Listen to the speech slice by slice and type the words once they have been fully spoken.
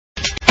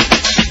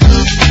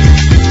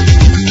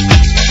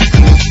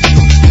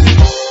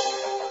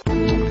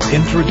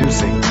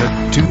Introducing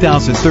the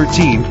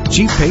 2013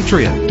 Jeep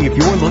Patriot. If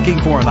you're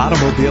looking for an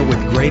automobile with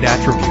great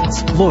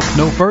attributes, look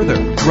no further.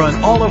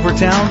 Run all over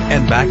town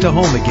and back to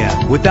home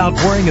again without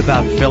worrying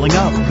about filling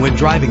up when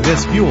driving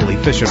this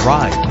fuel-efficient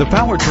ride. The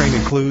powertrain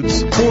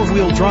includes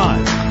four-wheel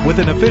drive with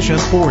an efficient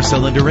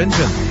 4-cylinder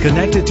engine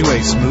connected to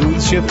a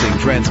smooth shifting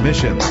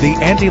transmission. The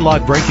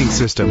anti-lock braking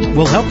system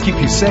will help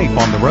keep you safe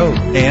on the road.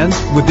 And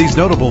with these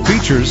notable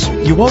features,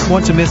 you won't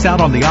want to miss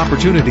out on the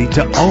opportunity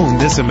to own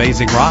this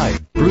amazing ride.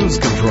 Cruise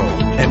control,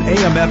 an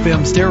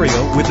AM/FM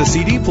stereo with a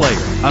CD player,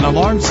 an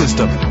alarm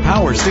system,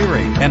 power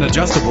steering, an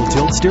adjustable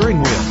tilt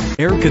steering wheel,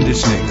 air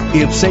conditioning.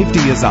 If safety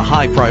is a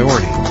high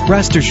priority,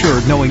 rest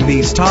assured knowing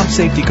these top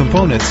safety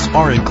components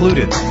are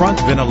included: front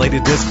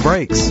ventilated disc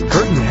brakes,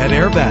 curtain head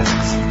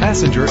airbags,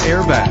 passenger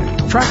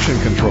airbag, traction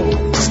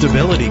control,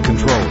 stability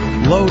control,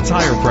 low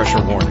tire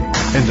pressure warning,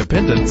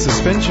 independent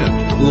suspension.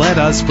 Let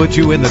us put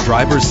you in the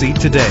driver's seat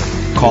today.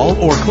 Call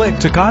or click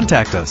to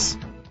contact us.